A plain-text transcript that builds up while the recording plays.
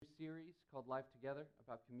series called Life Together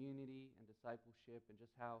about community and discipleship and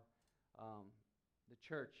just how the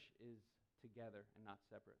church is together and not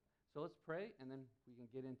separate. So let's pray, and then we can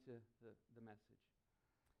get into the message.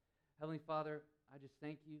 Heavenly Father, I just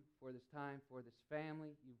thank you for this time, for this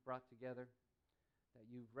family you've brought together, that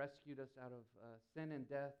you've rescued us out of sin and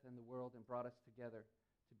death in the world and brought us together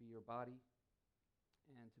to be your body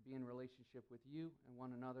and to be in relationship with you and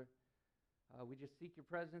one another. We just seek your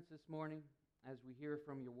presence this morning as we hear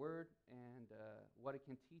from your word and what it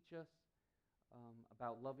can teach us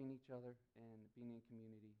about loving each other and being in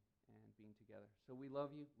community and being together. So we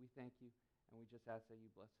love you, we thank you, and we just ask that you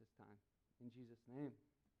bless this time. In Jesus' name,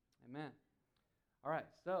 amen. All right,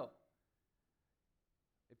 so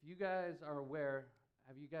if you guys are aware,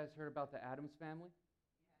 have you guys heard about the Addams Family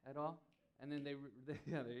at all? And then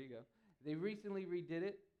yeah, there you go. They recently redid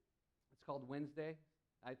it. It's called Wednesday.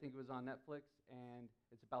 I think it was on Netflix, and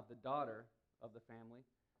it's about the daughter of the family.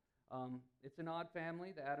 It's an odd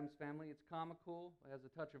family, the Addams Family. It's comical. It has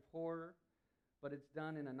a touch of horror, but it's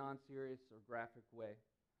done in a non-serious or graphic way.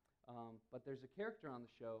 But there's a character on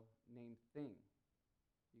the show named Thing.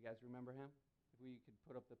 You guys remember him? If we could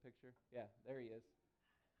put up the picture. Yeah, there he is.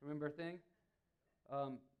 Remember Thing?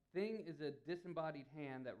 Thing is a disembodied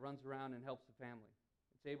hand that runs around and helps the family.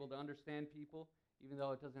 It's able to understand people, even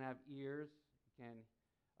though it doesn't have ears. It can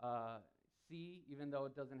see, even though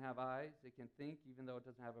it doesn't have eyes. It can think, even though it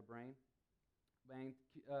doesn't have a brain.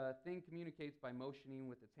 Thing communicates by motioning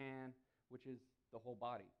with its hand, which is the whole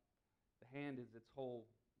body. The hand is its whole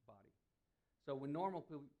body. So when normal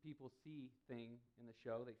people see Thing in the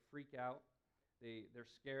show, they freak out. They're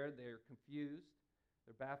scared. They're confused.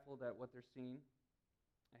 They're baffled at what they're seeing.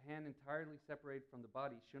 A hand entirely separated from the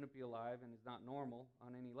body shouldn't be alive and is not normal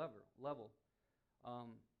on any level.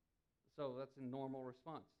 So that's a normal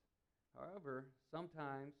response. However,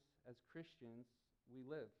 sometimes as Christians, we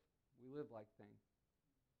live like Thing.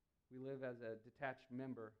 We live as a detached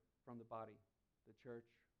member from the body, the church,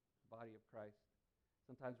 the body of Christ.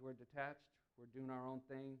 Sometimes we're detached, we're doing our own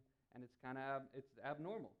thing, and it's kind of it's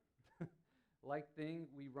abnormal. Like Thing,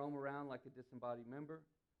 we roam around like a disembodied member,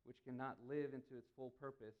 which cannot live into its full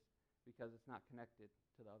purpose because it's not connected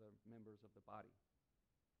to the other members of the body.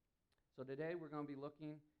 So today we're going to be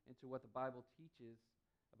looking into what the Bible teaches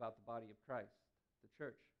about the body of Christ, the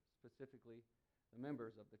church, specifically the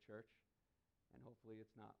members of the church, and hopefully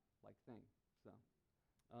it's not like Thing.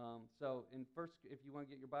 So if you want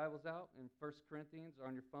to get your Bibles out, in 1 Corinthians or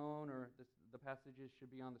on your phone, or the passages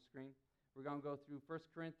should be on the screen. We're going to go through 1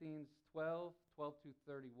 Corinthians 12 to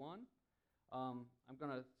 31. I'm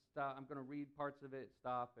going to read parts of it,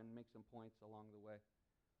 stop, and make some points along the way.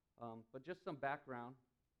 But just some background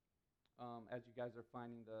as you guys are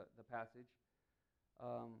finding the passage.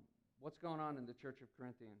 What's going on in the Church of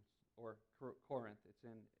Corinthians, or Corinth? It's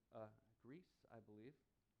in Greece, I believe.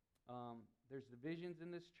 There's divisions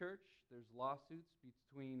in this church. There's lawsuits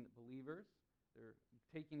between believers. They're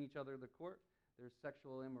taking each other to court. There's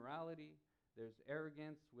sexual immorality. There's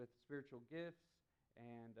arrogance with spiritual gifts.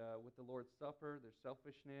 And with the Lord's Supper, there's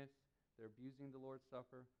selfishness. They're abusing the Lord's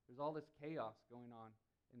Supper. There's all this chaos going on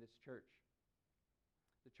in this church.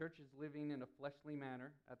 The church is living in a fleshly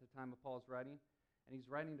manner at the time of Paul's writing, and he's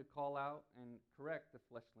writing to call out and correct the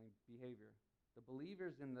fleshly behavior. The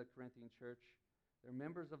believers in the Corinthian church, they're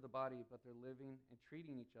members of the body, but they're living and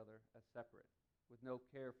treating each other as separate, with no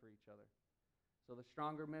care for each other. So the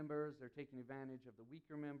stronger members, they're taking advantage of the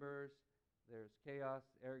weaker members. There's chaos,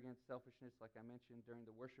 arrogance, selfishness, like I mentioned during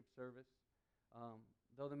the worship service.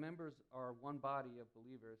 Though the members are one body of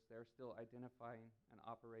believers, they're still identifying and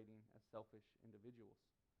operating as selfish individuals.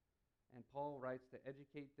 And Paul writes to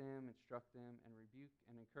educate them, instruct them, and rebuke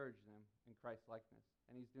and encourage them in Christ's likeness.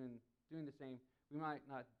 And he's doing the same. We might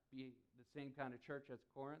not be the same kind of church as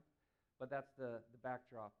Corinth, but that's the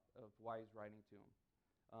backdrop of why he's writing to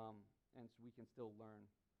them. And so we can still learn,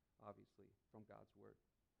 obviously, from God's Word.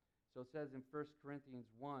 So it says in 1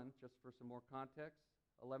 Corinthians 1, just for some more context,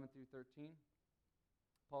 11 through 13,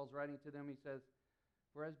 Paul's writing to them, he says,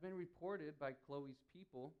 "For it has been reported by Chloe's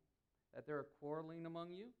people that there are quarreling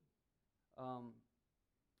among you.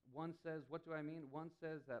 One says, what do I mean? One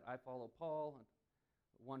says that I follow Paul.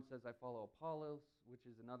 One says I follow Apollos, which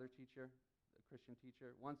is another teacher, a Christian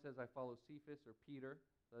teacher. One says I follow Cephas or Peter,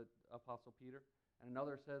 the Apostle Peter. And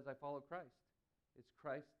another says I follow Christ. Is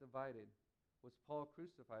Christ divided? Was Paul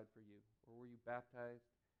crucified for you? Or were you baptized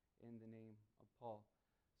in the name of Paul?"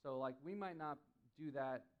 So we might not do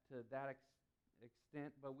that to that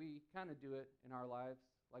extent, but we kind of do it in our lives.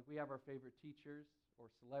 Like we have our favorite teachers or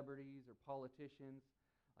celebrities or politicians.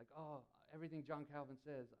 Like, oh, everything John Calvin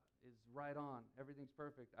says is right on. Everything's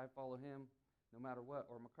perfect. I follow him. no matter what,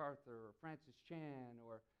 or MacArthur, or Francis Chan,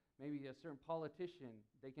 or maybe a certain politician,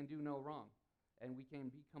 they can do no wrong. And we can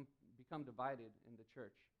become divided in the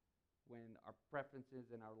church when our preferences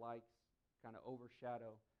and our likes kind of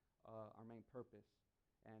overshadow our main purpose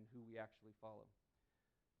and who we actually follow.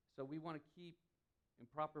 So we want to keep in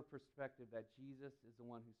proper perspective that Jesus is the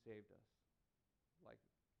one who saved us. Like,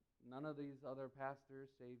 none of these other pastors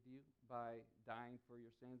saved you by dying for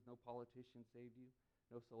your sins. No politician saved you.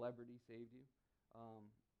 No celebrity saved you.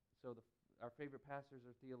 Our favorite pastors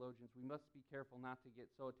or theologians, we must be careful not to get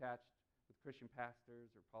so attached with Christian pastors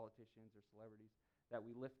or politicians or celebrities that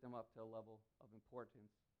we lift them up to a level of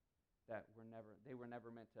importance that they were never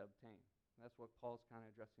meant to obtain. And that's what Paul's kind of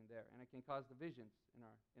addressing there. And it can cause divisions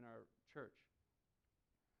in our church.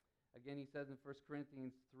 Again, he says in 1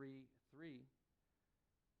 Corinthians 3:3,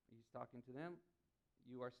 he's talking to them,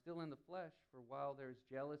 "You are still in the flesh, for while there is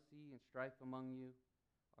jealousy and strife among you,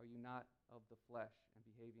 are you not of the flesh and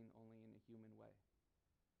behaving only in a human way?"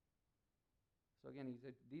 So again,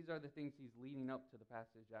 these are the things he's leading up to the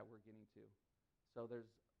passage that we're getting to. So there's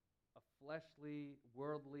a fleshly,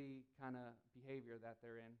 worldly kind of behavior that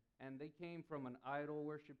they're in. And they came from an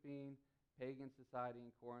idol-worshiping, pagan society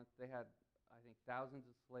in Corinth. They had, I think, thousands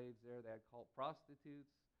of slaves there. They had cult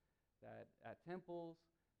prostitutes at temples.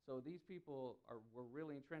 So these people were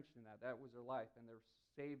really entrenched in that. That was their life, and they're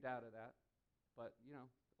saved out of that. But,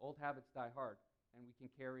 old habits die hard, and we can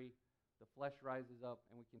carry, the flesh rises up,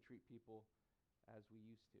 and we can treat people as we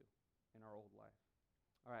used to in our old life.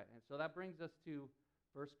 All right, and so that brings us to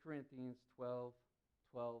 1 Corinthians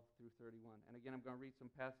 12:12 through 31. And again, I'm going to read some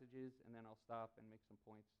passages, and then I'll stop and make some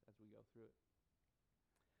points as we go through it.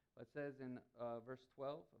 But it says in verse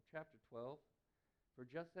 12 of chapter 12, "For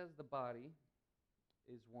just as the body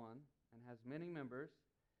is one and has many members,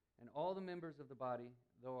 and all the members of the body,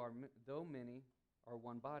 though many, are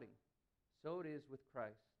one body, so it is with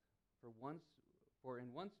Christ. For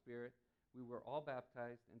in one Spirit we were all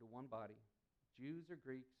baptized into one body, Jews or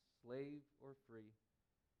Greeks, slave or free,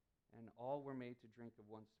 and all were made to drink of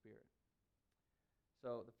one Spirit."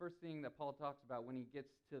 So the first thing that Paul talks about when he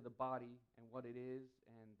gets to the body and what it is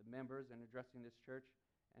and the members and addressing this church,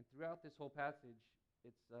 and throughout this whole passage,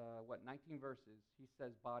 it's 19 verses, he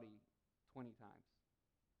says body 20 times.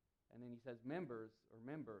 And then he says members or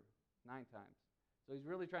member 9 times. So he's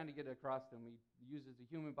really trying to get it across to them. He uses the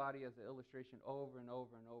human body as an illustration over and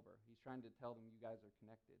over and over. He's trying to tell them you guys are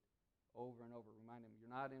connected over and over. Remind them you're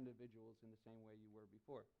not individuals in the same way you were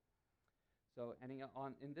before. So, and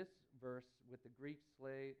in this verse, with the Greek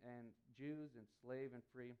slave and Jews and slave and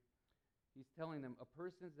free, he's telling them a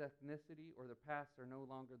person's ethnicity or their past are no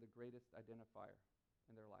longer the greatest identifier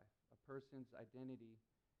in their life. A person's identity,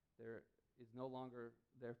 there is no longer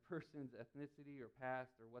their person's ethnicity or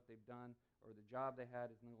past or what they've done or the job they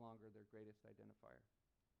had is no longer their greatest identifier.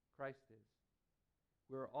 Christ is.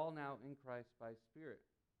 We're all now in Christ by Spirit.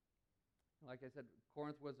 Like I said,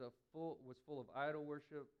 Corinth was full of idol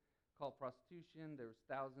worship, called prostitution. There was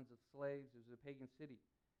thousands of slaves. It was a pagan city.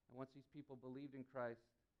 And once these people believed in Christ,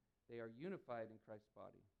 they are unified in Christ's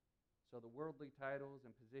body. So the worldly titles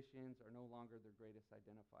and positions are no longer their greatest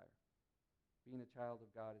identifier. Being a child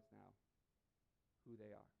of God is now who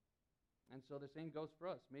they are. And so the same goes for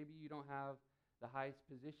us. Maybe you don't have the highest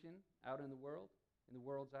position out in the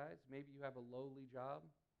world's eyes. Maybe you have a lowly job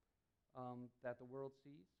that the world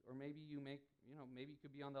sees. Or maybe maybe you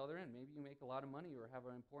could be on the other end. Maybe you make a lot of money or have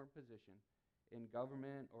an important position in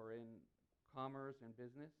government or in commerce and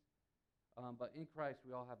business. But in Christ,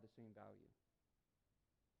 we all have the same value.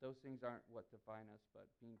 Those things aren't what define us, but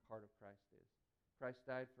being part of Christ is. Christ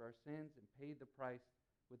died for our sins and paid the price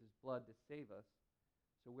with his blood to save us.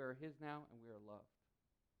 So we are his now, and we are loved.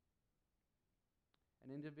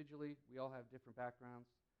 And individually, we all have different backgrounds,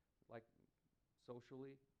 like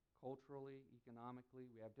socially, culturally, economically.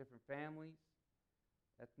 We have different families,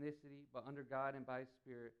 ethnicity, but under God and by his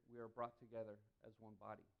Spirit, we are brought together as one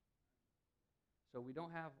body. So we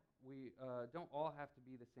don't all have to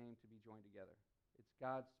be the same to be joined together. It's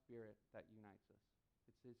God's Spirit that unites us.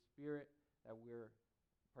 It's his Spirit that we're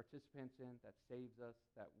participants in, that saves us,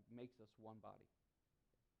 that makes us one body.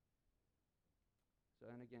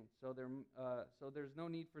 So there's no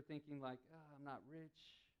need for thinking like, I'm not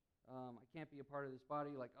rich, I can't be a part of this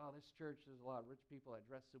body. Like, this church, there's a lot of rich people that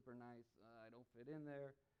dress super nice, I don't fit in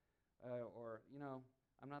there.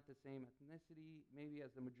 I'm not the same ethnicity maybe as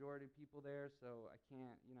the majority of people there, so I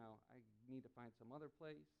can't, I need to find some other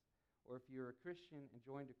place. Or if you're a Christian and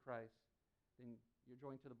joined to Christ, then you're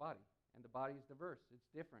joined to the body. And the body is diverse. It's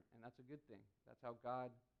different, and that's a good thing. That's how God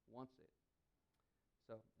wants it.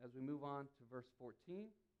 So as we move on to verse 14,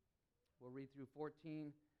 we'll read through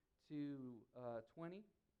 14 to 20,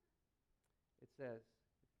 it says,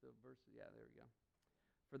 the verse, yeah, there we go.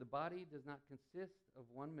 For the body does not consist of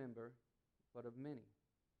one member, but of many.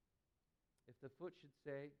 If the foot should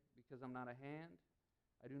say, because I'm not a hand,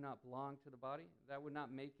 I do not belong to the body, that would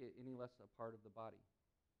not make it any less a part of the body.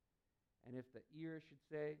 And if the ear should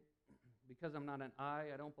say, because I'm not an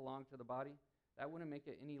eye, I don't belong to the body, that wouldn't make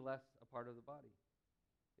it any less a part of the body.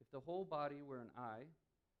 If the whole body were an eye,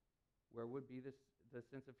 where would be the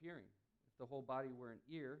sense of hearing? If the whole body were an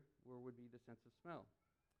ear, where would be the sense of smell?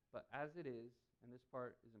 But as it is, and this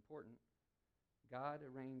part is important, God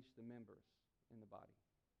arranged the members in the body.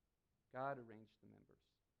 God arranged the members,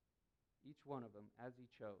 each one of them, as he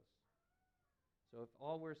chose. So if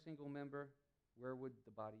all were a single member, where would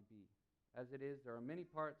the body be? As it is, there are many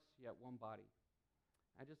parts, yet one body.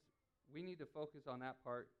 We need to focus on that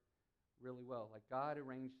part really well. Like, God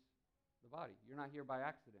arranged the body. You're not here by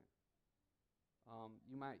accident.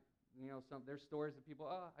 You might, there's stories of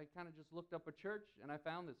people, I kind of just looked up a church and I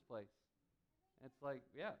found this place. And it's like,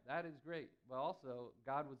 yeah, that is great. But also,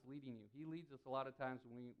 God was leading you. He leads us a lot of times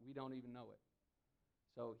when we don't even know it.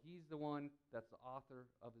 So he's the one that's the author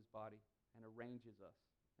of his body and arranges us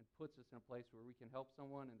and puts us in a place where we can help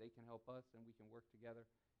someone and they can help us and we can work together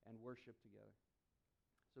and worship together.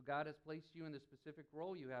 So God has placed you in the specific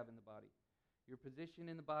role you have in the body. Your position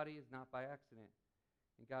in the body is not by accident.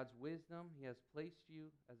 In God's wisdom, he has placed you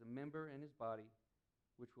as a member in his body,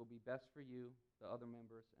 which will be best for you, the other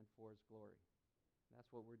members, and for his glory. That's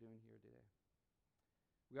what we're doing here today.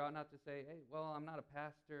 We ought not to say, hey, well, I'm not a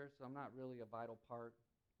pastor, so I'm not really a vital part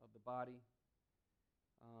of the body.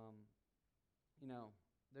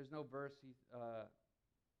 There's no verse.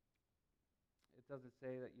 It doesn't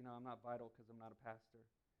say that, I'm not vital because I'm not a pastor.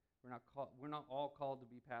 We're not all called to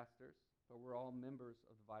be pastors, but we're all members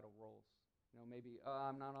of the vital roles. Maybe,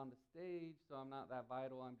 I'm not on the stage, so I'm not that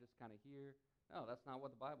vital. I'm just kind of here. No, that's not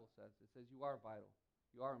what the Bible says. It says you are vital.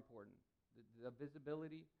 You are important. The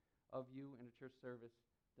visibility of you in a church service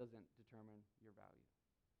doesn't determine your value.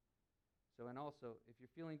 So, and also, if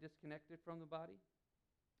you're feeling disconnected from the body,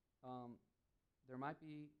 it might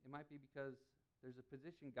be because there's a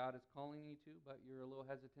position God is calling you to, but you're a little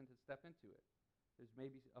hesitant to step into it. There's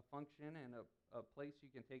maybe a function and a place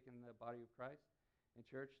you can take in the body of Christ in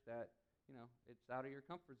church that, it's out of your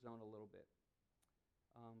comfort zone a little bit.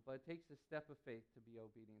 But it takes a step of faith to be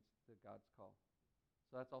obedient to God's call.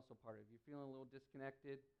 So that's also part of it. If you're feeling a little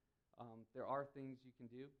disconnected, there are things you can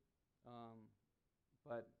do.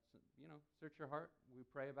 But search your heart. We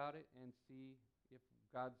pray about it and see if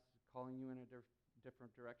God's calling you in a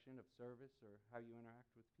different direction of service or how you interact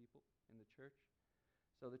with people in the church.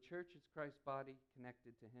 So the church is Christ's body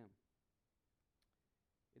connected to him.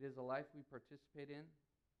 It is a life we participate in,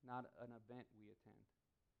 not an event we attend.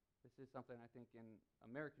 This is something I think in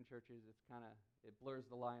American churches, it blurs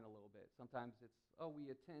the line a little bit. Sometimes it's,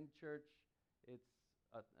 we attend church. It's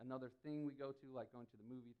another thing we go to, like going to the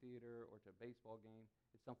movie theater or to a baseball game.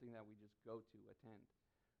 It's something that we just go to attend.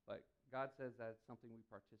 But God says that it's something we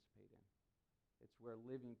participate in. We're a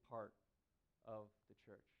living part of the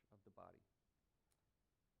church, of the body.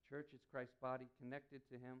 Church is Christ's body connected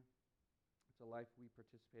to him. It's a life we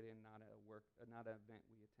participate in, not an event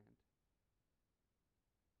we attend.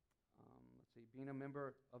 Let's see. Being a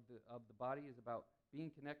member of the body is about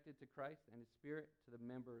being connected to Christ and his Spirit to the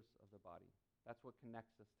members of the body. That's what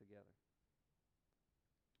connects us together.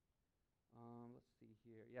 Let's see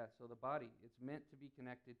here. Yeah, so the body, it's meant to be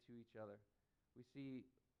connected to each other. We see,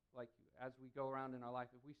 like, as we go around in our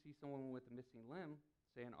life, if we see someone with a missing limb,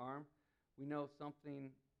 say an arm, we know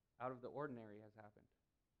something out of the ordinary has happened.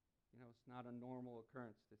 It's not a normal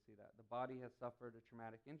occurrence to see that. The body has suffered a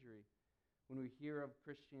traumatic injury. When we hear of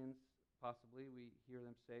Christians, possibly, we hear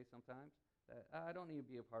them say sometimes that, I don't need to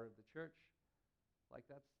be a part of the church. Like,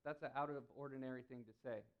 that's an out-of-ordinary thing to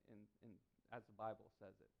say, as the Bible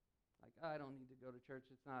says it. Like, I don't need to go to church.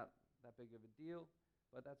 It's not that big of a deal.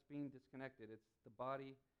 But that's being disconnected. It's the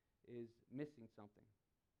body is missing something.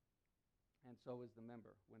 And so is the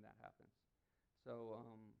member when that happens. So,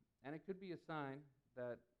 and it could be a sign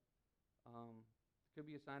that,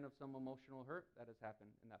 of some emotional hurt that has happened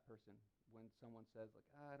in that person when someone says, like,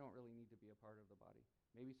 I don't really need to be a part of the body.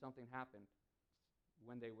 Maybe something happened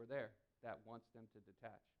when they were there that wants them to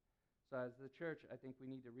detach. So as the church, I think we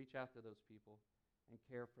need to reach out to those people and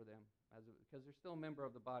care for them because they're still a member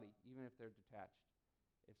of the body, even if they're detached,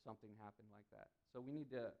 if something happened like that. So we need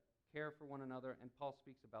to care for one another, and Paul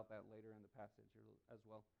speaks about that later in the passage as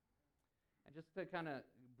well. And just to kind of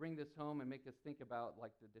bring this home and make us think about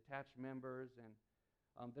like the detached members, and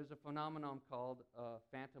there's a phenomenon called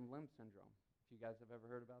phantom limb syndrome, if you guys have ever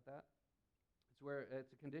heard about that. It's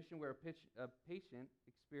It's a condition where a patient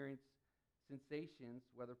experiences sensations,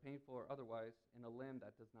 whether painful or otherwise, in a limb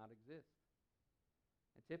that does not exist.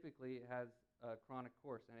 And typically, it has a chronic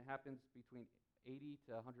course, and it happens between 80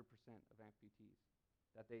 to 100% of amputees,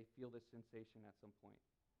 that they feel this sensation at some point,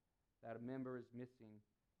 that a member is missing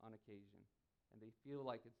on occasion, and they feel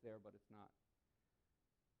like it's there, but it's not.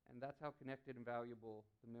 And that's how connected and valuable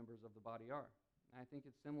the members of the body are. And I think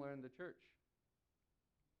it's similar in the church.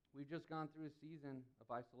 We've just gone through a season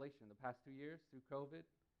of isolation. The past 2 years, through COVID,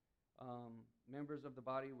 members of the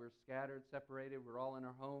body were scattered, separated. We're all in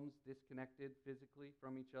our homes, disconnected physically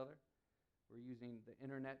from each other. We're using the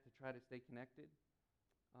internet to try to stay connected.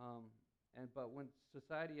 But when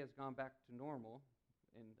society has gone back to normal,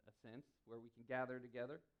 in a sense, where we can gather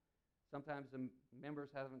together, sometimes the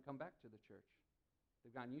members haven't come back to the church.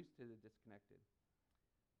 They've gotten used to the disconnected.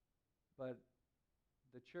 But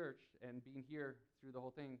the church, and being here through the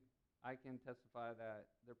whole thing, I can testify that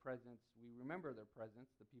their presence, we remember their presence,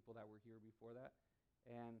 the people that were here before that,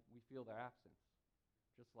 and we feel their absence,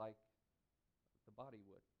 just like the body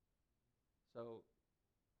would. So,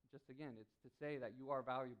 just again, it's to say that you are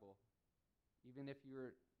valuable. Even if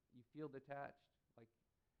you feel detached, like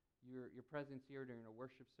your presence here during a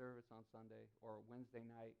worship service on Sunday or a Wednesday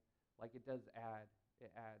night, like it does add, it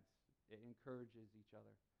adds, it encourages each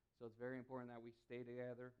other. So it's very important that we stay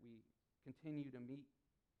together, we continue to meet,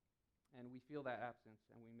 and we feel that absence,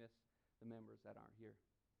 and we miss the members that aren't here.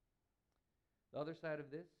 The other side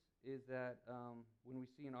of this is that when we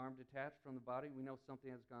see an arm detached from the body, we know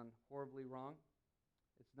something has gone horribly wrong.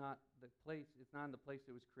 It's not in the place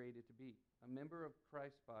it was created to be. A member of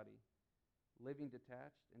Christ's body living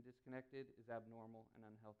detached and disconnected is abnormal and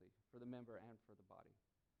unhealthy for the member and for the body.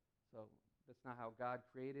 So that's not how God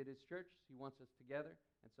created his church. He wants us together,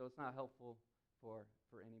 and so it's not helpful for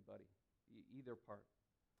anybody, either part.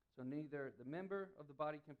 So neither the member of the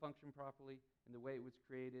body can function properly in the way it was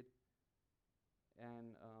created,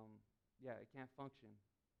 and it can't function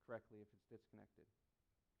correctly if it's disconnected.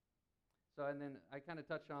 So, and then I kind of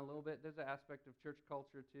touched on a little bit, there's an aspect of church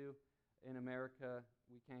culture too. In America,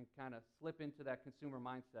 we can kind of slip into that consumer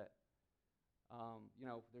mindset.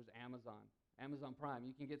 There's Amazon Prime.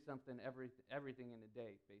 You can get everything in a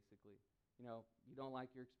day, basically. You don't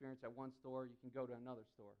like your experience at one store, you can go to another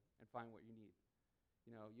store and find what you need.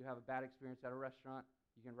 You have a bad experience at a restaurant,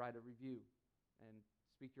 you can write a review and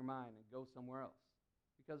speak your mind and go somewhere else,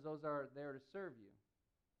 because those are there to serve you.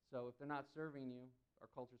 So if they're not serving you, our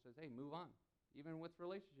culture says, hey, move on. Even with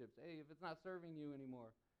relationships, hey, if it's not serving you anymore,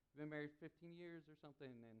 you've been married 15 years or something,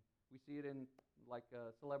 and we see it in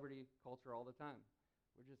celebrity culture all the time.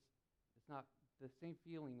 It's not, the same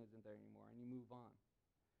feeling isn't there anymore, and you move on.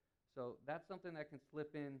 So that's something that can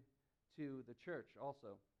slip in to the church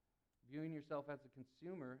also. Viewing yourself as a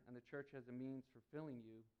consumer and the church as a means for filling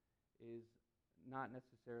you is not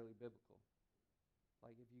necessarily biblical.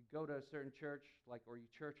 Like if you go to a certain church, or you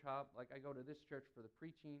church hop, like I go to this church for the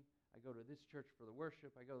preaching, I go to this church for the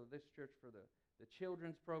worship, I go to this church for the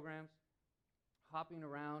children's programs, hopping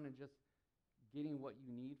around and just getting what you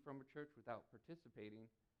need from a church without participating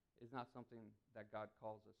is not something that God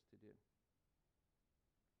calls us to do.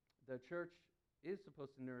 The church is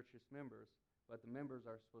supposed to nourish its members, but the members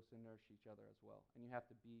are supposed to nourish each other as well, and you have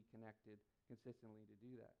to be connected consistently to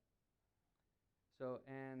do that. So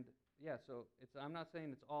I'm not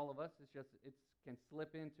saying it's all of us, it's just it can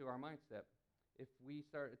slip into our mindset. If we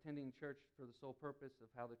start attending church for the sole purpose of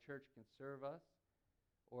how the church can serve us,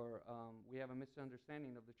 or we have a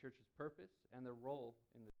misunderstanding of the church's purpose and their role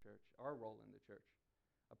in the church, our role in the church.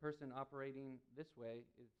 A person operating this way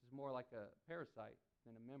is more like a parasite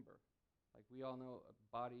than a member. Like we all know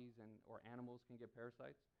bodies or animals can get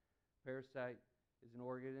parasites. Parasite is an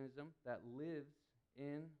organism that lives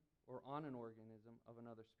in or on an organism of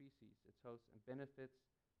another species, its host, and benefits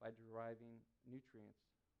by deriving nutrients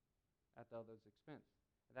at the other's expense.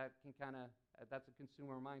 That's a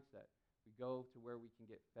consumer mindset. We go to where we can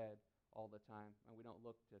get fed all the time, and we don't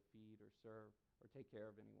look to feed or serve or take care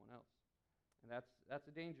of anyone else. And that's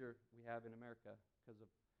a danger we have in America because of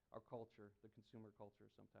our culture, the consumer culture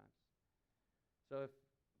sometimes. So if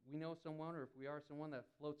we know someone, or if we are someone that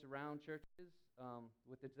floats around churches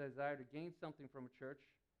with the desire to gain something from a church,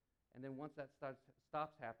 and then once that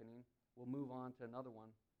stops happening, we'll move on to another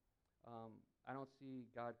one, I don't see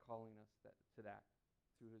God calling us to that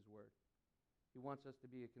through his word. He wants us to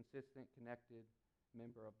be a consistent, connected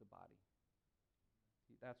member of the body.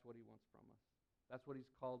 That's what he wants from us. That's what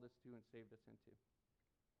he's called us to and saved us into.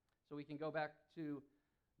 So we can go back to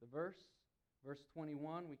the verse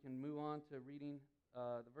 21. We can move on to reading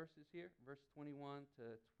the verses here. Verse 21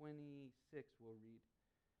 to 26 we'll read.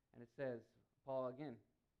 And it says, Paul, again,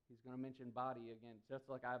 he's going to mention body again, just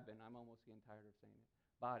like I've been. I'm almost getting tired of saying it.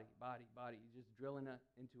 Body, body, body. He's just drilling it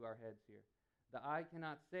into our heads here. The eye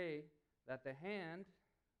cannot say that the hand,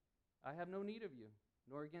 I have no need of you,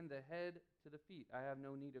 nor again the head to the feet, I have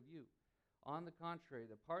no need of you. On the contrary,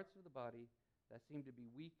 the parts of the body that seem to be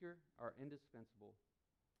weaker are indispensable.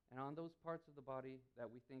 And on those parts of the body that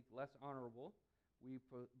we think less honorable, we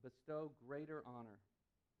bestow greater honor.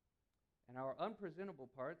 And our unpresentable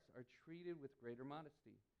parts are treated with greater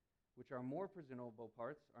modesty, which our more presentable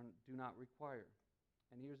parts do not require.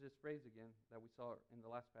 And here's this phrase again that we saw in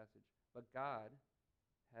the last passage. But God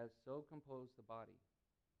has so composed the body.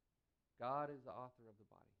 God is the author of the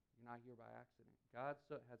body. You're not here by accident. God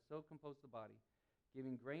has so composed the body,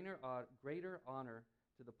 giving greater honor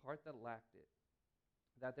to the part that lacked it,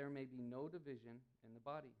 that there may be no division in the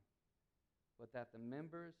body, but that the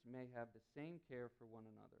members may have the same care for one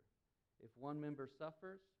another. If one member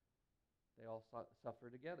suffers, they all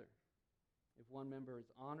suffer together. If one member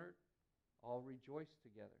is honored, all rejoice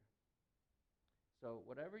together. So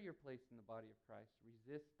whatever your place in the body of Christ,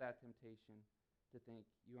 resist that temptation to think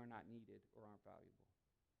you are not needed or aren't valuable.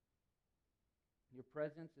 Your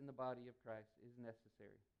presence in the body of Christ is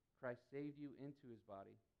necessary. Christ saved you into his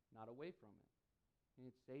body, not away from it. He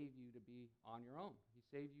didn't save you to be on your own. He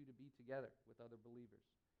saved you to be together with other believers.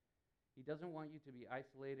 He doesn't want you to be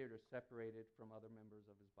isolated or separated from other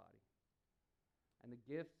members of his body. And the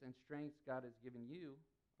gifts and strengths God has given you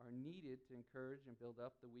are needed to encourage and build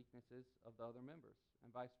up the weaknesses of the other members,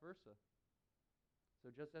 and vice versa. So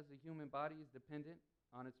just as the human body is dependent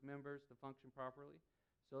on its members to function properly,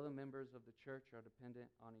 so the members of the church are dependent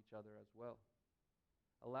on each other as well.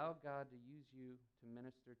 Allow God to use you to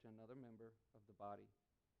minister to another member of the body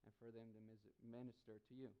and for them to minister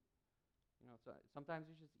to you. So sometimes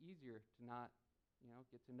it's just easier to not,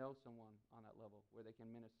 get to know someone on that level where they can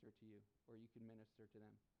minister to you or you can minister to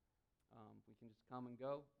them. We can just come and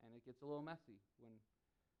go, and it gets a little messy when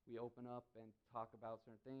we open up and talk about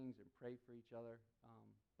certain things and pray for each other.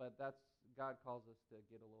 But God calls us to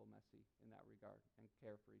get a little messy in that regard and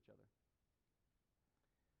care for each other.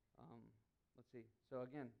 Let's see. So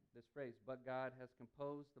again, this phrase, but God has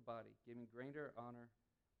composed the body, giving greater honor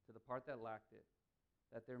to the part that lacked it,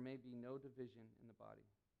 that there may be no division in the body,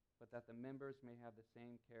 but that the members may have the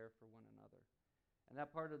same care for one another. And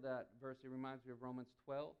that part of that verse, it reminds me of Romans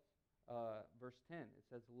 12, verse 10. It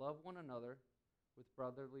says, love one another with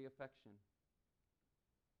brotherly affection.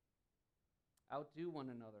 Outdo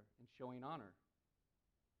one another in showing honor.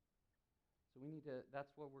 So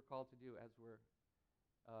that's what we're called to do as we're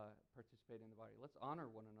participating in the body. Let's honor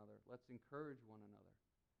one another. Let's encourage one another.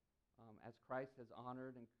 As Christ has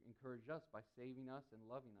honored and encouraged us by saving us and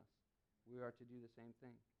loving us, we are to do the same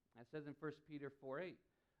thing. It says in 1 Peter 4:8,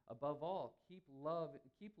 above all, keep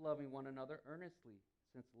loving one another earnestly,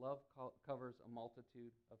 since love covers a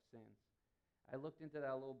multitude of sins. I looked into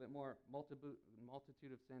that a little bit more.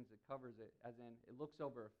 Multitude of sins, it covers it, as in it looks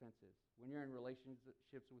over offenses. When you're in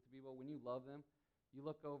relationships with people, when you love them, you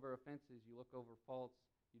look over offenses, you look over faults.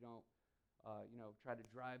 You don't, try to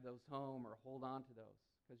drive those home or hold on to those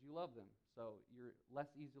because you love them. So you're less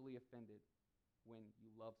easily offended when you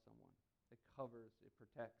love someone. It covers, it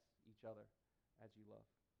protects each other as you love.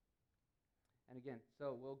 And again,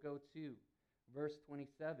 so we'll go to verse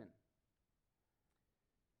 27.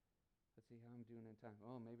 Let's see how I'm doing in time.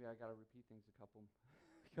 Oh, maybe I got to repeat things a couple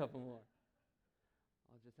more.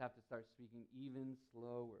 I'll just have to start speaking even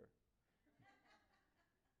slower.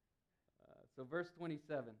 So verse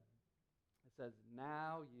 27, it says,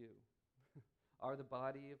 now you are the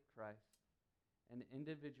body of Christ and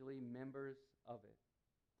individually members of it.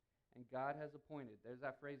 And God has appointed, there's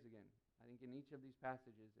that phrase again. I think in each of these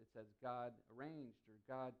passages it says God arranged or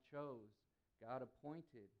God chose, God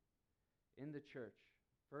appointed in the church.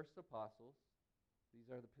 First apostles,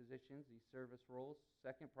 these are the positions, these service roles.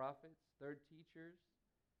 Second prophets, third teachers,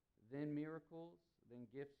 then miracles, then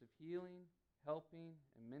gifts of healing, helping,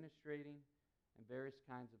 administrating, and various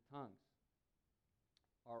kinds of tongues.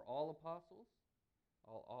 Are all apostles?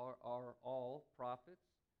 Are all prophets?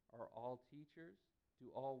 Are all teachers? Do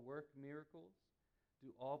all work miracles?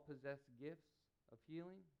 Do all possess gifts of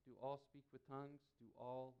healing? Do all speak with tongues? Do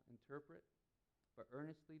all interpret? But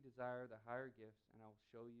earnestly desire the higher gifts, and I will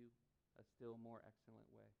show you a still more excellent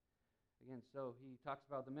way. Again, so he talks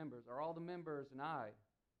about the members. Are all the members an eye?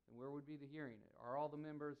 And where would be the hearing? Are all the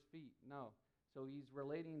members feet? No. So he's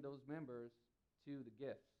relating those members to the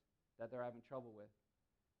gifts that they're having trouble with.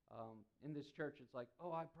 In this church, it's like,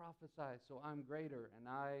 oh, I prophesy, so I'm greater, and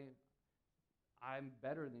I'm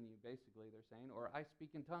better than you, basically, they're saying. Or I speak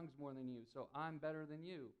in tongues more than you, so I'm better than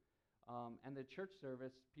you. And the church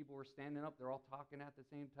service, people were standing up. They're all talking at the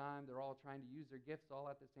same time. They're all trying to use their gifts all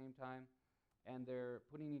at the same time. And they're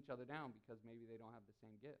putting each other down because maybe they don't have the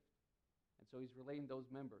same gift. And so he's relating those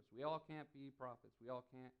members. We all can't be prophets. We all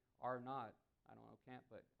are not,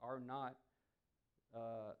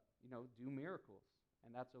 do miracles.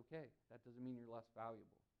 And that's okay. That doesn't mean you're less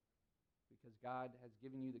valuable. Because God has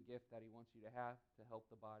given you the gift that he wants you to have to help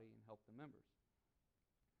the body and help the members.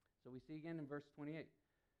 So we see again in verse 28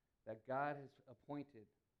 that God has appointed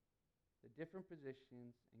the different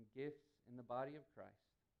positions and gifts in the body of Christ.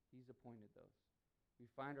 He's appointed those. We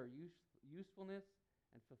find our usefulness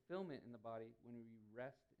and fulfillment in the body when we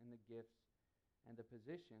rest in the gifts and the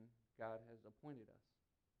position God has appointed us.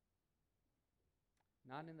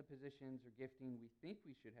 Not in the positions or gifting we think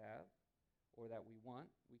we should have or that we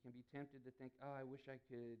want. We can be tempted to think, I wish I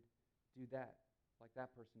could do that, like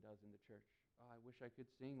that person does in the church. I wish I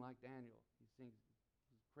could sing like Daniel. He sings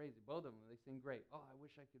crazy. Both of them, they sing great. I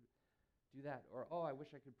wish I could do that. Or, I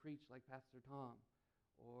wish I could preach like Pastor Tom.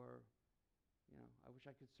 Or, I wish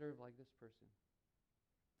I could serve like this person.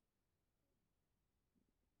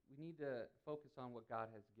 We need to focus on what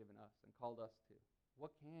God has given us and called us to.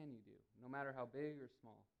 What can you do, no matter how big or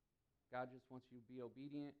small? God just wants you to be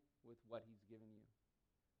obedient with what he's given you.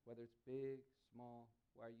 Whether it's big, small,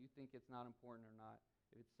 where you think it's not important or not.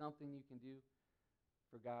 If it's something you can do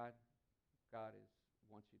for God, God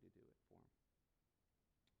wants you to do it for him.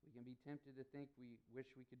 We can be tempted to think we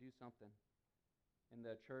wish we could do something in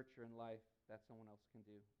the church or in life that someone else can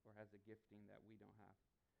do or has a gifting that we don't have.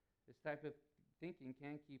 This type of thinking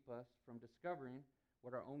can keep us from discovering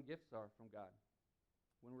what our own gifts are from God.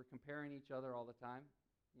 When we're comparing each other all the time,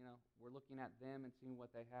 we're looking at them and seeing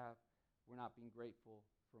what they have. We're not being grateful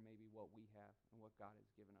for maybe what we have and what God has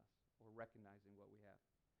given us, or recognizing what we have.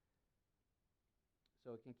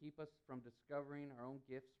 So it can keep us from discovering our own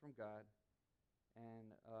gifts from God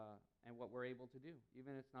and what we're able to do,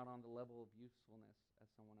 even if it's not on the level of usefulness as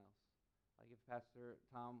someone else. Like if Pastor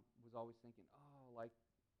Tom was always thinking,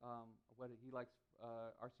 what he likes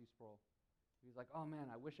R.C. Sproul. He was like, oh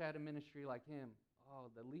man, I wish I had a ministry like him.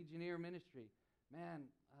 Oh, the Legionnaire ministry. Man,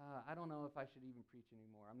 I don't know if I should even preach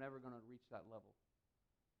anymore. I'm never going to reach that level.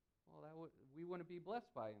 Well, we wouldn't be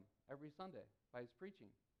blessed by him every Sunday, by his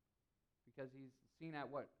preaching, because he's seen at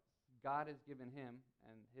what God has given him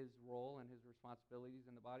and his role and his responsibilities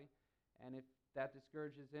in the body. And if that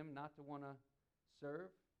discourages him not to want to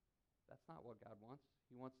serve, that's not what God wants.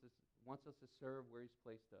 He wants us to serve where he's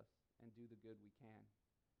placed us and do the good we can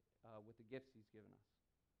with the gifts he's given us.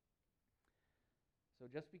 So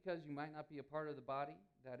just because you might not be a part of the body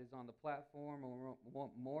that is on the platform or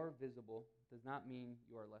more visible does not mean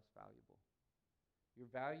you are less valuable. Your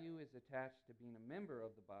value is attached to being a member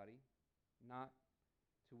of the body, not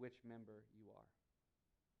to which member you are.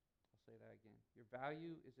 I'll say that again. Your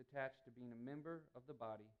value is attached to being a member of the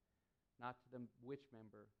body, not to which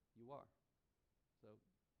member you are. So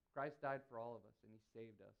Christ died for all of us, and he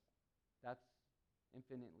saved us. That's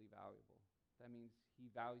infinitely valuable. That means he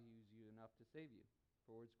values you enough to save you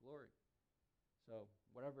for his glory. So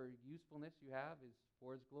whatever usefulness you have is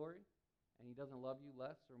for his glory, and he doesn't love you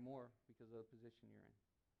less or more because of the position you're in.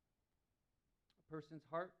 A person's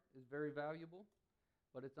heart is very valuable,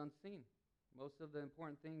 but it's unseen. Most of the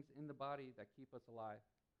important things in the body that keep us alive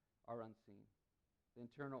are unseen. The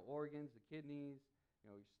internal organs, the kidneys,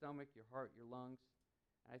 your stomach, your heart, your lungs.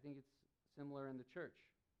 And I think it's similar in the church.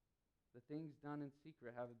 The things done in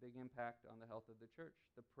secret have a big impact on the health of the church.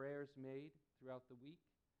 The prayers made throughout the week,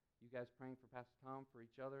 you guys praying for Pastor Tom, for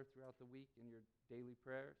each other throughout the week in your daily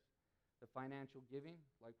prayers. The financial giving,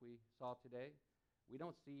 like we saw today. We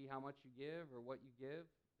don't see how much you give or what you give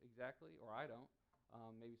exactly, or I don't.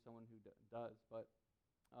 Maybe someone who does, but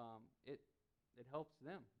it helps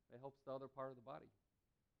them. It helps the other part of the body,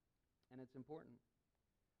 and it's important.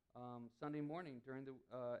 Sunday morning during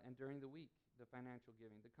the week, the financial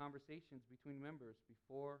giving, the conversations between members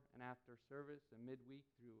before and after service and midweek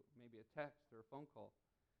through maybe a text or a phone call,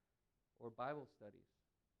 or Bible studies.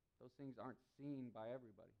 Those things aren't seen by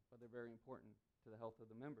everybody, but they're very important to the health of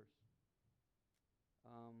the members.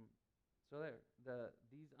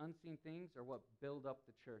 These unseen things are what build up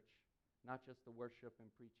the church, not just the worship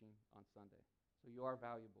and preaching on Sunday. So you are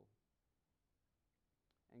valuable.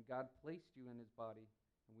 And God placed you in his body,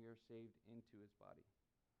 and we are saved into his body.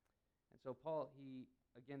 And so Paul,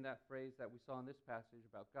 again, that phrase that we saw in this passage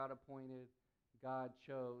about God appointed, God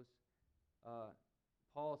chose,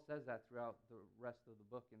 Paul says that throughout the rest of the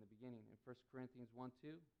book in the beginning. In 1 Corinthians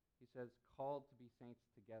 1:2, he says, called to be saints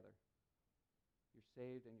together. You're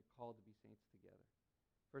saved and you're called to be saints together.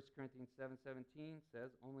 1 Corinthians 7:17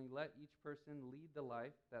 says, "Only let each person lead the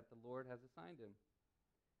life that the Lord has assigned him,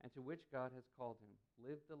 and to which God has called him.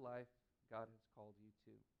 Live the life God has called you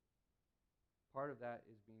to." Part of that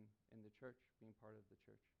is being in the church, being part of the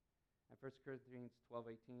church. And 1 Corinthians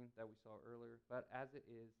 12:18 that we saw earlier, "But as it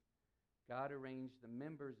is, God arranged the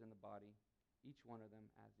members in the body, each one of them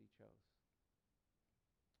as he chose."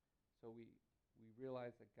 So we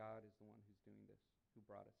realize that God is the one who's doing this, who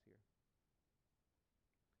brought us here.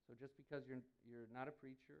 So just because you're not a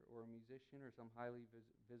preacher or a musician or some highly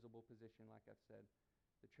visible position, like I've said,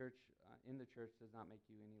 the church in the church does not make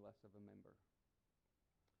you any less of a member.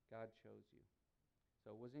 God chose you.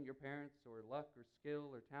 So it wasn't your parents or luck or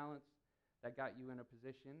skill or talents that got you in a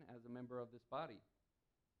position as a member of this body.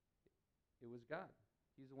 It was God.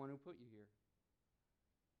 He's the one who put you here.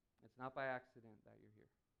 It's not by accident that you're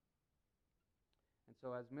here. And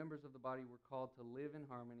so as members of the body, we're called to live in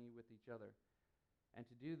harmony with each other. And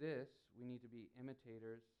to do this, we need to be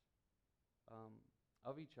imitators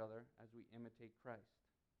of each other as we imitate Christ.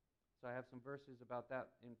 So I have some verses about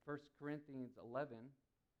that. In 1 Corinthians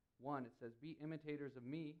 11:1, it says, "Be imitators of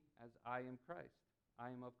me as I am Christ.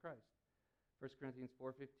 I am of Christ." 1 Corinthians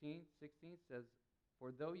 4:15-16 says,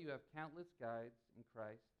 "For though you have countless guides in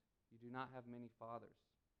Christ, you do not have many fathers.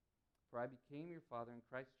 For I became your father in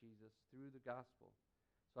Christ Jesus through the gospel.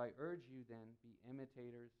 So I urge you then, be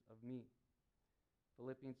imitators of me."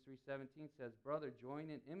 Philippians 3:17 says, "Brother, join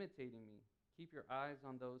in imitating me. Keep your eyes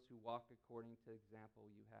on those who walk according to the example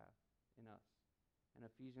you have in us." And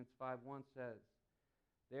Ephesians 5:1 says,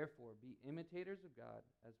 "Therefore be imitators of God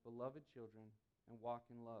as beloved children and walk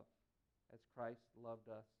in love, as Christ loved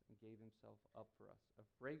us and gave himself up for us, a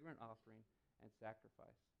fragrant offering and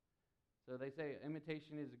sacrifice." So they say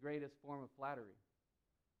imitation is the greatest form of flattery.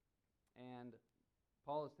 And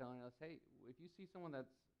Paul is telling us, hey, if you see someone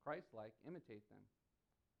that's Christ-like, imitate them.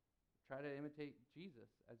 Try to imitate Jesus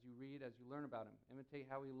as you read, as you learn about him. Imitate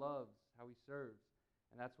how he loves, how he serves.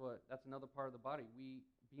 And that's another part of the body.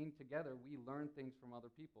 Being together, we learn things from other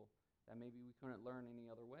people that maybe we couldn't learn any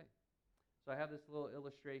other way. So I have this little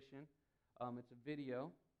illustration. It's a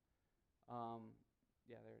video.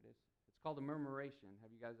 There it is. It's called a murmuration.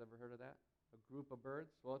 Have you guys ever heard of that? A group of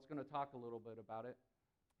birds? Well, it's going to talk a little bit about it.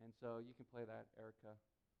 And so you can play that, Erica,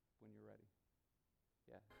 when you're ready.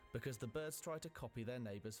 Yeah. Because the birds try to copy their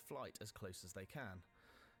neighbour's flight as close as they can.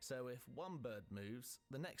 So if one bird moves,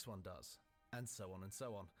 the next one does, and so on and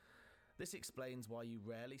so on. This explains why you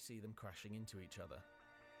rarely see them crashing into each other.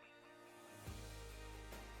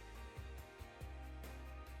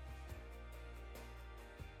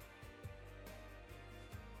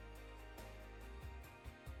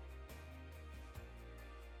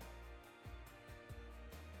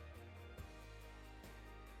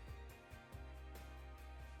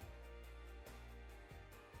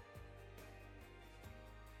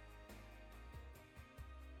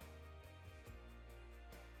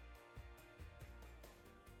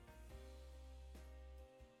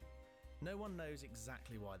 No one knows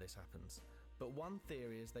exactly why this happens, but one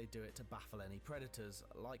theory is they do it to baffle any predators,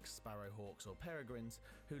 like sparrowhawks or peregrines,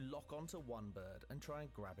 who lock onto one bird and try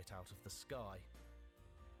and grab it out of the sky.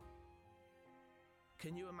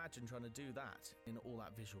 Can you imagine trying to do that in all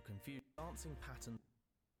that visual confusion? Dancing pattern.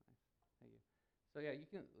 Nice. Thank you. So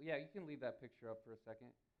you can leave that picture up for a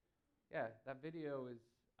second. Yeah, that video is,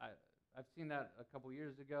 I've seen that a couple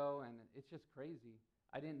years ago, and it's just crazy.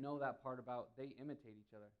 I didn't know that part about they imitate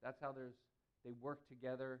each other. That's how they work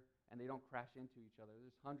together and they don't crash into each other.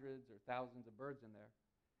 There's hundreds or thousands of birds in there,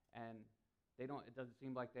 and it doesn't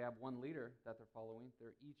seem like they have one leader that they're following.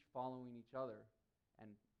 They're each following each other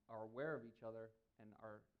and are aware of each other, and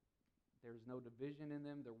there's no division in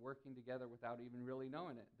them. They're working together without even really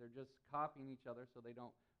knowing it. They're just copying each other so they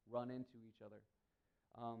don't run into each other.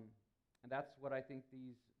 And that's what I think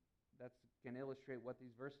that can illustrate what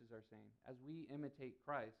these verses are saying. As we imitate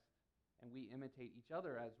Christ and we imitate each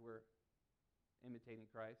other as we're imitating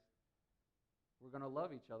Christ, we're going to love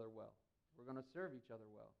each other well. We're going to serve each other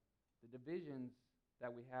well. The divisions that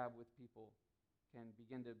we have with people can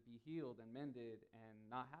begin to be healed and mended and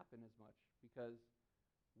not happen as much because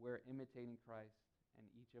we're imitating Christ and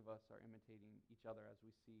each of us are imitating each other as we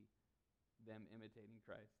see them imitating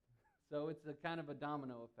Christ. So it's a kind of a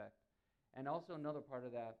domino effect. And also another part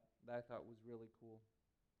of that I thought was really cool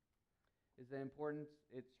is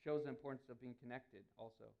it shows the importance of being connected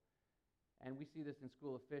also. And we see this in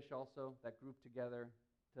School of Fish also, that group together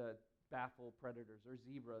to baffle predators, or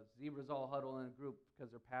zebras. Zebras all huddle in a group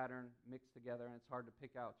because they're patterned, mixed together, and it's hard to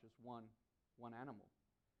pick out just one animal.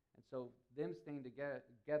 And so them staying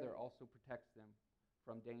together also protects them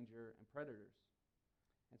from danger and predators.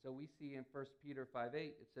 And so we see in 1 Peter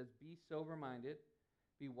 5:8, it says, "Be sober-minded,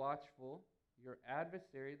 be watchful. Your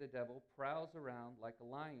adversary, the devil, prowls around like a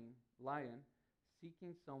lion,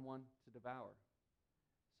 seeking someone to devour."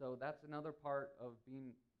 So that's another part of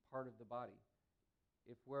being part of the body.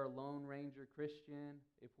 If we're a Lone Ranger Christian,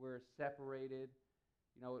 if we're separated,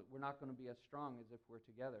 we're not going to be as strong as if we're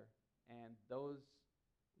together. And those,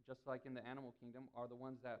 just like in the animal kingdom, are the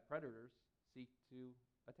ones that predators seek to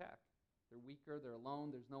attack. They're weaker, they're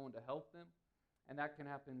alone, there's no one to help them. And that can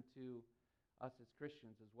happen to us as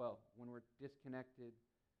Christians as well. When we're disconnected,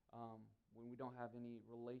 when we don't have any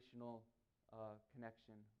relational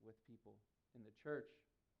connection with people in the church,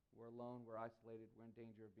 we're alone, we're isolated, we're in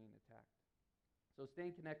danger of being attacked. So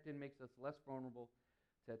staying connected makes us less vulnerable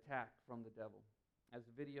to attack from the devil. As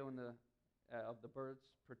the video of the birds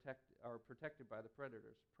are protected by the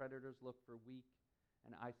predators. Predators look for weak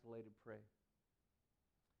and isolated prey.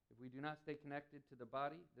 If we do not stay connected to the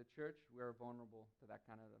body, the church, we are vulnerable to that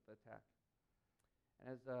kind of attack. And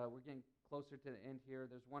as we're getting closer to the end here,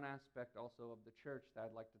 there's one aspect also of the church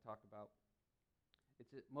that I'd like to talk about.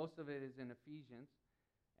 Most of it is in Ephesians,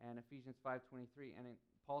 and Ephesians 5:23, and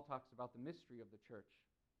Paul talks about the mystery of the church.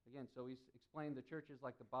 Again, so he's explained the church is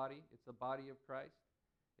like the body. It's the body of Christ.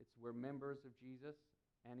 We're members of Jesus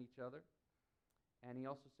and each other. And he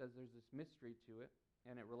also says there's this mystery to it,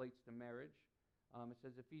 and it relates to marriage. It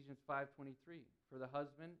says Ephesians 5:23, "For the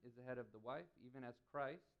husband is the head of the wife, even as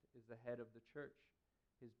Christ is the head of the church,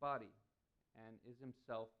 his body, and is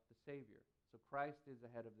himself the Savior." So Christ is the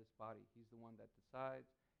head of this body. He's the one that decides.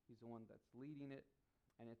 He's the one that's leading it,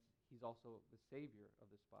 and he's also the Savior of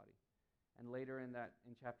this body. And later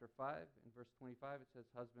in chapter 5, in verse 25, it says,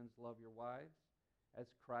 "Husbands, love your wives,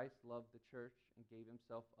 as Christ loved the church and gave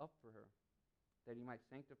himself up for her, that he might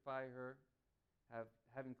sanctify her,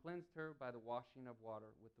 having cleansed her by the washing of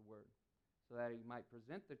water with the word, so that he might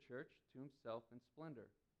present the church to himself in splendor,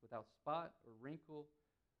 without spot or wrinkle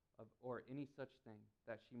or any such thing,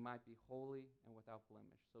 that she might be holy and without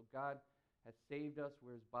blemish." So God has saved us.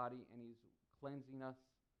 We're his body, and he's cleansing us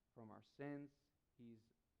from our sins. He's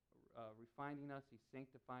refining us. He's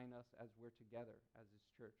sanctifying us as we're together as his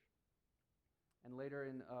church. And later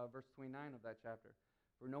in verse 29 of that chapter,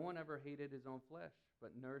 "For no one ever hated his own flesh,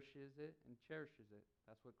 but nourishes it and cherishes it."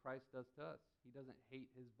 That's what Christ does to us. He doesn't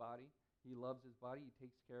hate his body. He loves his body. He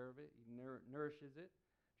takes care of it. He nourishes it,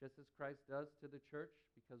 just as Christ does to the church,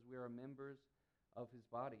 because we are members of his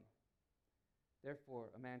body.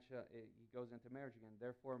 "Therefore, he goes into marriage again.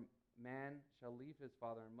 "Therefore, man shall leave his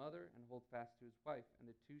father and mother and hold fast to his wife, and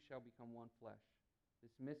the two shall become one flesh.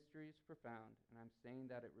 This mystery is profound, and I'm saying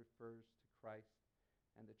that it refers to Christ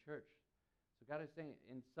and the church." So God is saying,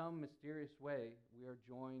 in some mysterious way, we are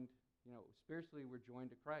joined, spiritually we're joined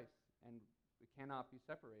to Christ, and we cannot be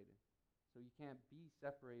separated. So you can't be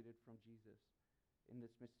separated from Jesus. In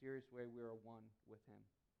this mysterious way, we are one with him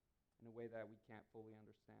in a way that we can't fully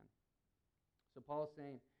understand. So Paul is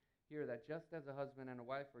saying here that just as a husband and a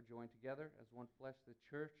wife are joined together as one flesh, the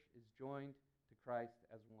church is joined to Christ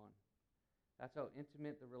as one. That's how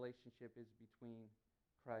intimate the relationship is between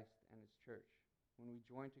Christ and his church. When we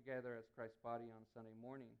join together as Christ's body on Sunday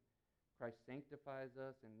morning, Christ sanctifies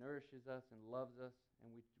us and nourishes us and loves us,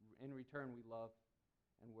 and in return we love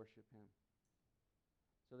and worship him.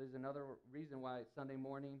 So there's another reason why Sunday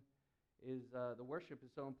morning is the worship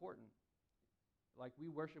is so important. Like we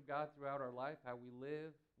worship God throughout our life, how we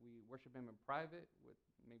live. We worship him in private with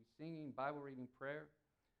maybe singing, Bible reading, prayer.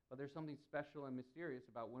 But there's something special and mysterious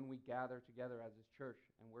about when we gather together as his church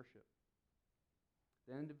and worship.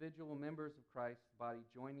 The individual members of Christ's body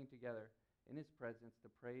joining together in his presence to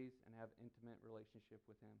praise and have intimate relationship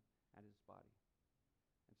with him and his body.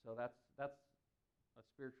 And so that's a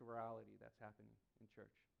spiritual reality that's happening in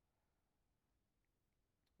church.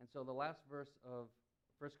 And so the last verse of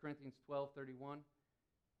 1 Corinthians 12:31,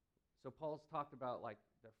 so Paul's talked about like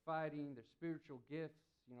they're fighting, their spiritual gifts.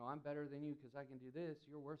 I'm better than you because I can do this.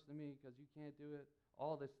 You're worse than me because you can't do it.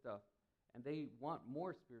 All this stuff. And they want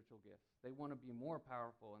more spiritual gifts. They want to be more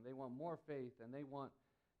powerful, and they want more faith, and they want,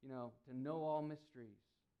 to know all mysteries.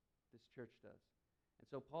 This church does. And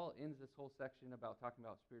so Paul ends this whole section about talking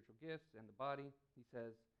about spiritual gifts and the body. He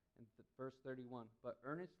says in verse 31, "But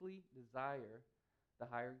earnestly desire the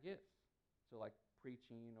higher gifts." So like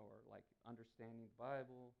preaching or like understanding the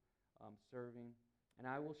Bible, serving. "And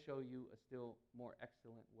I will show you a still more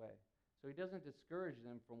excellent way." So he doesn't discourage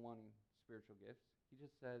them from wanting spiritual gifts. He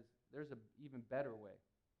just says there's an even better way.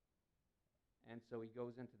 And so he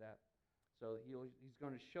goes into that. So he's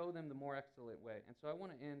going to show them the more excellent way. And so I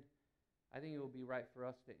want to end, I think it will be right for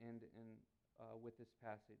us to end with this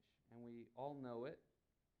passage. And we all know it,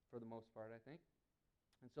 for the most part, I think.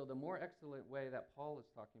 And so the more excellent way that Paul is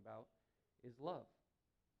talking about is love.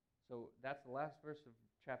 So that's the last verse of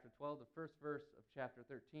chapter 12. The first verse of chapter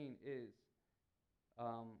 13 is,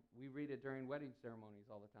 we read it during wedding ceremonies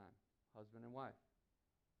all the time, husband and wife.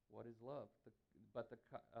 What is love?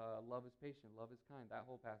 Love is patient, love is kind, that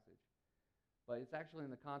whole passage. But it's actually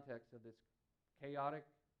in the context of this chaotic,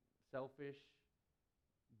 selfish,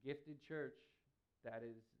 gifted church that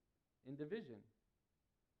is in division.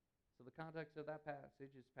 So the context of that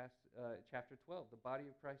passage is chapter 12, the body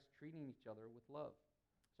of Christ treating each other with love.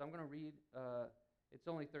 So I'm going to read, it's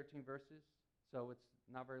only 13 verses, so it's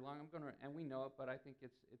not very long. And we know it, but I think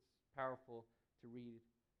it's powerful to read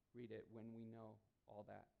it when we know all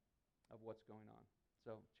that of what's going on.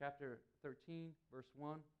 So chapter 13, verse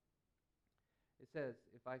 1, it says,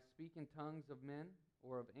 "If I speak in tongues of men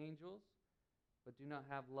or of angels, but do not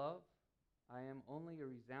have love, I am only a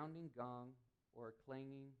resounding gong or a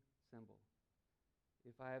clanging cymbal.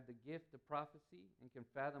 If I have the gift of prophecy and can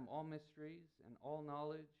fathom all mysteries and all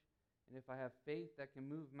knowledge, and if I have faith that can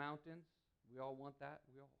move mountains," we all want that,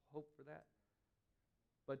 we all hope for that,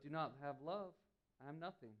 "but do not have love, I am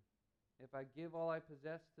nothing. If I give all I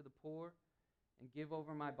possess to the poor and give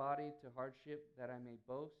over my body to hardship that I may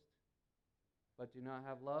boast, but do not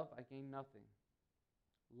have love, I gain nothing.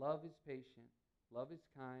 Love is patient, love is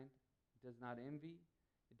kind, it does not envy,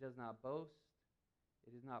 it does not boast,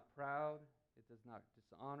 it is not proud, it does not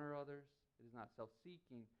dishonor others, it is not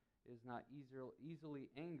self-seeking, it is not easily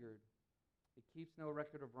angered, it keeps no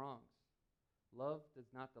record of wrongs. Love does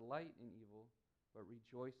not delight in evil, but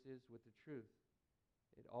rejoices with the truth.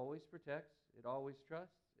 It always protects, it always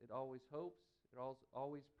trusts, it always hopes, it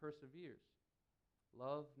always perseveres.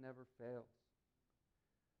 Love never fails.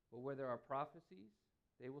 But where there are prophecies,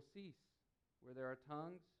 they will cease. Where there are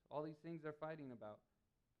tongues, all these things they're fighting about,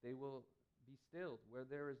 they will be stilled. Where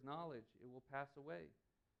there is knowledge, it will pass away.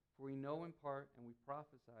 For we know in part and we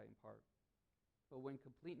prophesy in part. But when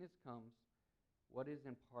completeness comes, what is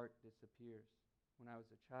in part disappears. When I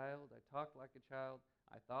was a child, I talked like a child,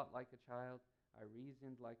 I thought like a child, I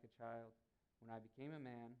reasoned like a child. When I became a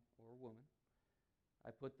man or a woman,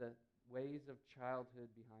 I put the ways of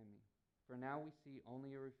childhood behind me. For now we see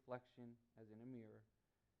only a reflection as in a mirror.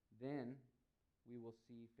 Then we will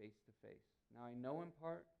see face to face. Now I know in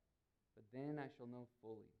part, but then I shall know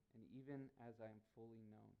fully, and even as I am fully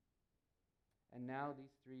known. And now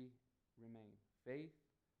these three remain: faith,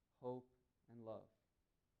 hope, and love.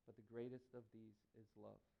 But the greatest of these is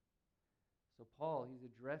love. So Paul, he's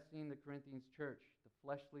addressing the Corinthians church, the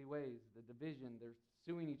fleshly ways, the division. They're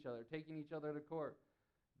suing each other, taking each other to court.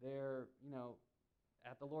 They're,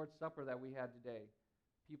 at the Lord's Supper that we had today,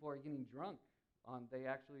 people are getting drunk. They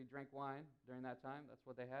actually drank wine during that time. That's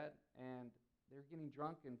what they had. And they're getting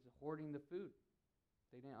drunk and hoarding the food.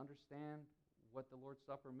 They didn't understand what the Lord's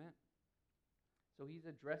Supper meant. So he's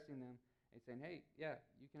addressing them and saying, hey, yeah,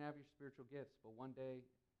 you can have your spiritual gifts, but one day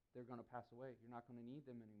they're going to pass away. You're not going to need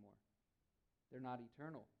them anymore. They're not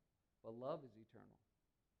eternal, but love is eternal.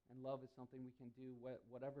 And love is something we can do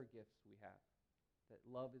whatever gifts we have. That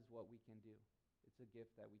love is what we can do. It's a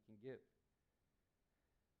gift that we can give.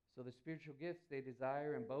 So the spiritual gifts they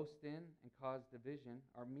desire and boast in and cause division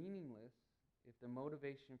are meaningless if the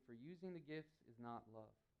motivation for using the gifts is not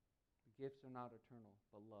love. The gifts are not eternal,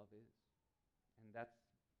 but love is. And that's,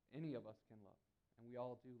 any of us can love. And we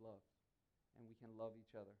all do love. And we can love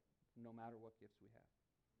each other, no matter what gifts we have.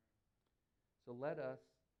 So let us,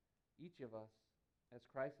 each of us, as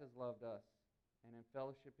Christ has loved us, and in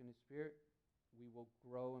fellowship in His Spirit, we will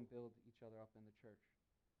grow and build each other up in the church.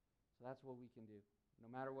 So that's what we can do. No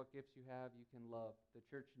matter what gifts you have, you can love. The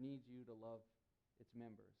church needs you to love its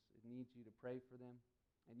members. It needs you to pray for them.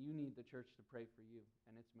 And you need the church to pray for you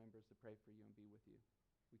and its members to pray for you and be with you.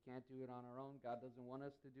 We can't do it on our own. God doesn't want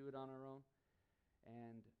us to do it on our own.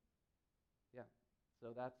 And, yeah,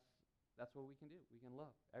 so that's what we can do. We can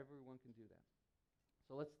love. Everyone can do that.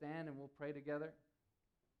 So let's stand and we'll pray together.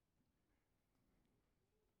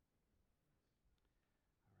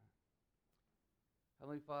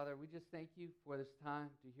 Heavenly Father, we just thank you for this time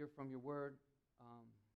to hear from your word.